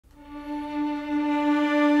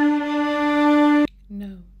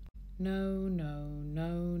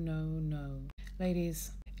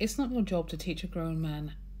Ladies, it's not your job to teach a grown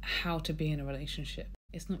man how to be in a relationship.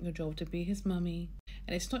 It's not your job to be his mummy.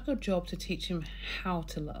 And it's not your job to teach him how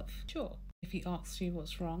to love. Sure, if he asks you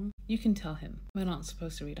what's wrong, you can tell him. Men aren't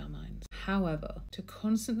supposed to read our minds. However, to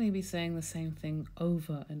constantly be saying the same thing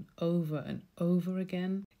over and over and over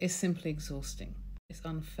again is simply exhausting. It's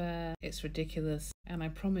unfair, it's ridiculous, and I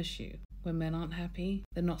promise you, when men aren't happy,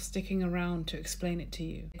 they're not sticking around to explain it to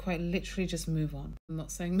you. They quite literally just move on. I'm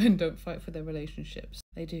not saying men don't fight for their relationships.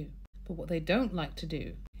 They do. But what they don't like to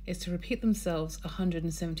do is to repeat themselves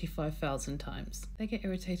 175,000 times. They get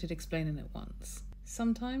irritated explaining it once.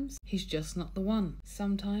 Sometimes he's just not the one.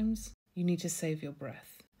 Sometimes you need to save your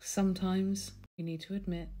breath. Sometimes you need to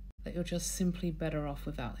admit that you're just simply better off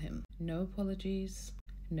without him. No apologies,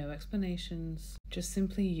 no explanations, just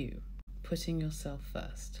simply you putting yourself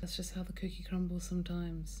first. That's just how the cookie crumbles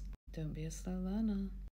sometimes. Don't be a slow learner.